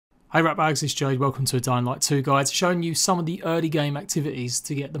Hey Ratbags, it's Jade, welcome to a Dying Light 2 guide, showing you some of the early game activities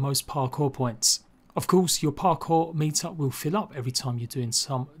to get the most parkour points. Of course, your parkour meter will fill up every time you're doing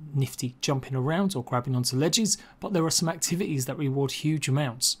some nifty jumping around or grabbing onto ledges, but there are some activities that reward huge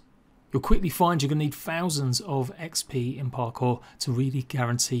amounts. You'll quickly find you're going to need thousands of XP in parkour to really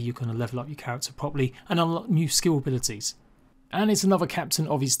guarantee you're going to level up your character properly and unlock new skill abilities. And it's another Captain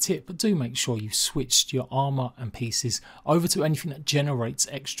Obvious tip, but do make sure you've switched your armour and pieces over to anything that generates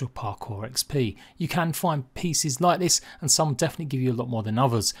extra parkour XP. You can find pieces like this, and some definitely give you a lot more than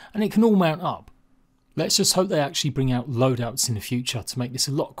others, and it can all mount up. Let's just hope they actually bring out loadouts in the future to make this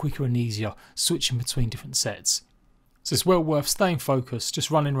a lot quicker and easier, switching between different sets. So it's well worth staying focused, just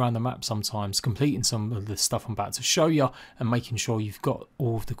running around the map sometimes, completing some of the stuff I'm about to show you, and making sure you've got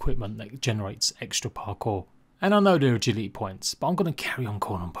all of the equipment that generates extra parkour. And I know they're agility points, but I'm going to carry on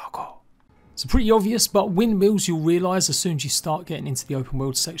calling them parkour. So pretty obvious, but windmills, you'll realise as soon as you start getting into the open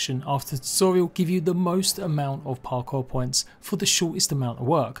world section after the tutorial, give you the most amount of parkour points for the shortest amount of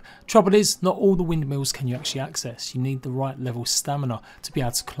work. Trouble is, not all the windmills can you actually access. You need the right level stamina to be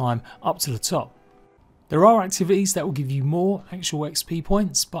able to climb up to the top. There are activities that will give you more actual XP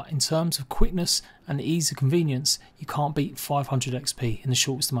points, but in terms of quickness and ease of convenience, you can't beat 500 XP in the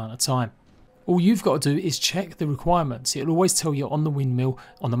shortest amount of time. All you've got to do is check the requirements. It'll always tell you on the windmill,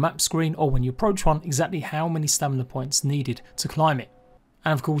 on the map screen, or when you approach one, exactly how many stamina points needed to climb it.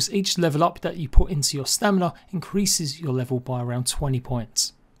 And of course, each level up that you put into your stamina increases your level by around 20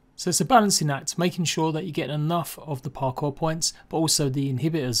 points. So it's a balancing act, making sure that you get enough of the parkour points, but also the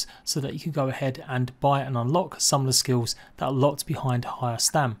inhibitors, so that you can go ahead and buy and unlock some of the skills that are locked behind higher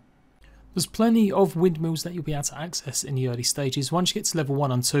stam. There's plenty of windmills that you'll be able to access in the early stages. Once you get to level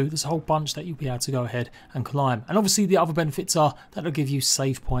 1 and 2, there's a whole bunch that you'll be able to go ahead and climb. And obviously the other benefits are that it'll give you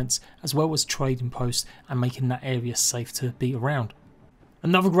save points as well as trading posts and making that area safe to be around.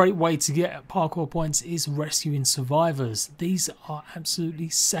 Another great way to get parkour points is rescuing survivors. These are absolutely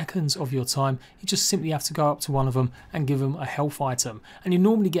seconds of your time. You just simply have to go up to one of them and give them a health item. And you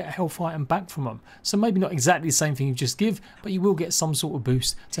normally get a health item back from them. So maybe not exactly the same thing you just give, but you will get some sort of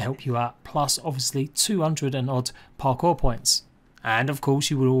boost to help you out. Plus obviously 200 and odd parkour points. And of course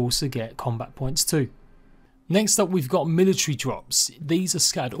you will also get combat points too. Next up, we've got military drops. These are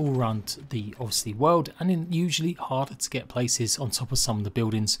scattered all around the obviously world and in usually harder to get places on top of some of the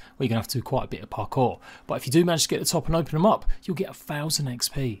buildings where you're going to have to do quite a bit of parkour. But if you do manage to get to the top and open them up, you'll get 1000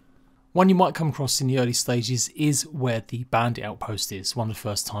 XP. One you might come across in the early stages is where the bandit outpost is, one of the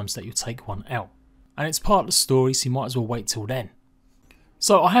first times that you'll take one out. And it's part of the story, so you might as well wait till then.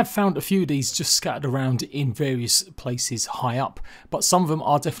 So I have found a few of these just scattered around in various places high up, but some of them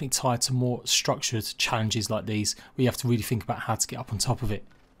are definitely tied to more structured challenges like these, where you have to really think about how to get up on top of it.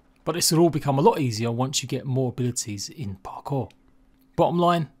 But this will all become a lot easier once you get more abilities in parkour. Bottom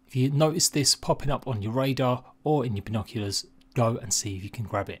line, if you notice this popping up on your radar or in your binoculars, go and see if you can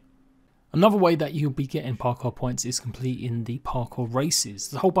grab it. Another way that you'll be getting parkour points is completing the parkour races.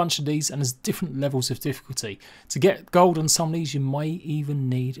 There's a whole bunch of these and there's different levels of difficulty. To get gold on some of these, you may even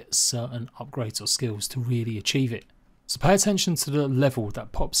need certain upgrades or skills to really achieve it. So pay attention to the level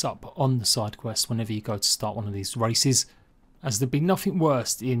that pops up on the side quest whenever you go to start one of these races, as there'd be nothing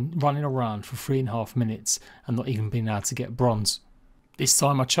worse in running around for 3.5 minutes and not even being able to get bronze. This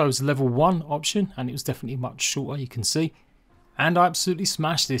time I chose the level 1 option and it was definitely much shorter, you can see. And I absolutely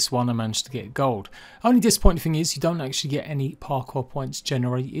smashed this one and managed to get gold. Only disappointing thing is you don't actually get any parkour points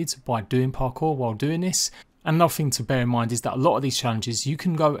generated by doing parkour while doing this. And another thing to bear in mind is that a lot of these challenges you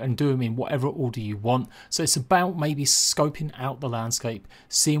can go and do them in whatever order you want. So it's about maybe scoping out the landscape,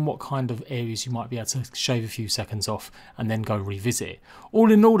 seeing what kind of areas you might be able to shave a few seconds off and then go revisit it.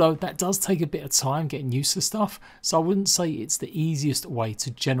 All in all though, that does take a bit of time getting used to stuff. So I wouldn't say it's the easiest way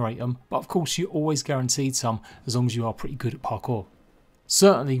to generate them, but of course you're always guaranteed some as long as you are pretty good at parkour.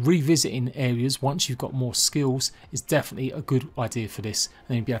 Certainly revisiting areas once you've got more skills is definitely a good idea for this,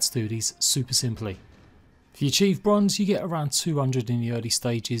 and you'll be able to do these super simply. If you achieve bronze, you get around 200 in the early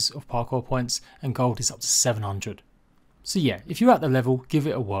stages of parkour points, and gold is up to 700. So yeah, if you're at the level, give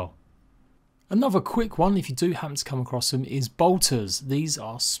it a whirl. Another quick one, if you do happen to come across them, is bolters. These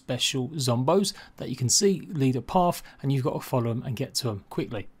are special zombos that you can see lead a path, and you've got to follow them and get to them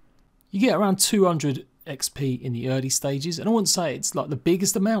quickly. You get around 200 XP in the early stages, and I wouldn't say it's like the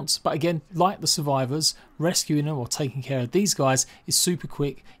biggest amounts, but again, like the survivors, rescuing them or taking care of these guys is super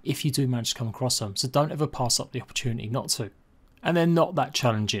quick if you do manage to come across them, so don't ever pass up the opportunity not to. And they're not that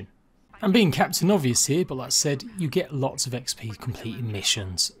challenging. I'm being Captain Obvious here, but like I said, you get lots of XP completing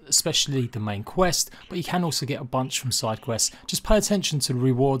missions, especially the main quest, but you can also get a bunch from side quests. Just pay attention to the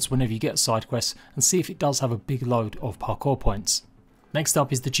rewards whenever you get a side quest and see if it does have a big load of parkour points. Next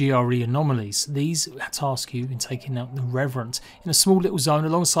up is the GRE anomalies. These task you in taking out the Reverend in a small little zone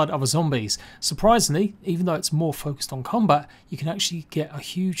alongside other zombies. Surprisingly, even though it's more focused on combat, you can actually get a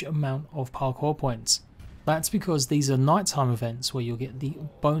huge amount of parkour points. That's because these are nighttime events where you'll get the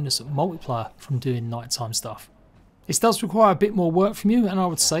bonus multiplier from doing nighttime stuff. This does require a bit more work from you, and I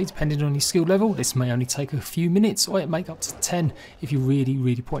would say, depending on your skill level, this may only take a few minutes, or it may up to 10 if you're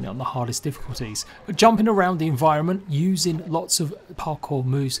really putting it on the hardest difficulties. But jumping around the environment using lots of parkour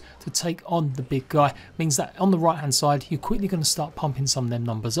moves to take on the big guy means that on the right hand side you're quickly going to start pumping some of them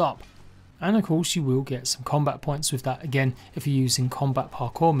numbers up. And of course you will get some combat points with that again if you're using combat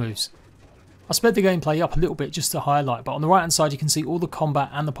parkour moves. I sped the gameplay up a little bit just to highlight, but on the right hand side you can see all the combat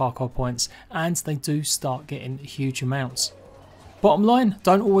and the parkour points, and they do start getting huge amounts. Bottom line,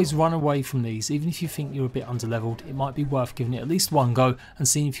 don't always run away from these. Even if you think you're a bit underleveled, it might be worth giving it at least one go and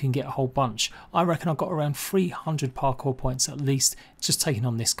seeing if you can get a whole bunch. I reckon I got around 300 parkour points at least just taking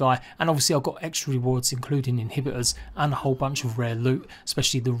on this guy, and obviously I've got extra rewards including inhibitors and a whole bunch of rare loot,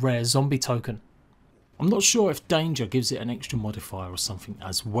 especially the rare zombie token. I'm not sure if danger gives it an extra modifier or something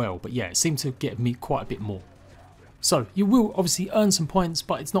as well, but yeah, it seemed to get me quite a bit more. So you will obviously earn some points,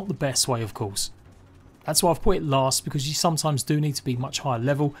 but it's not the best way, of course. That's why I've put it last, because you sometimes do need to be much higher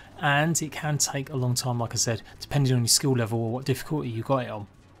level, and it can take a long time, like I said, depending on your skill level or what difficulty you got it on.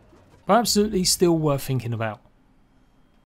 But absolutely still worth thinking about.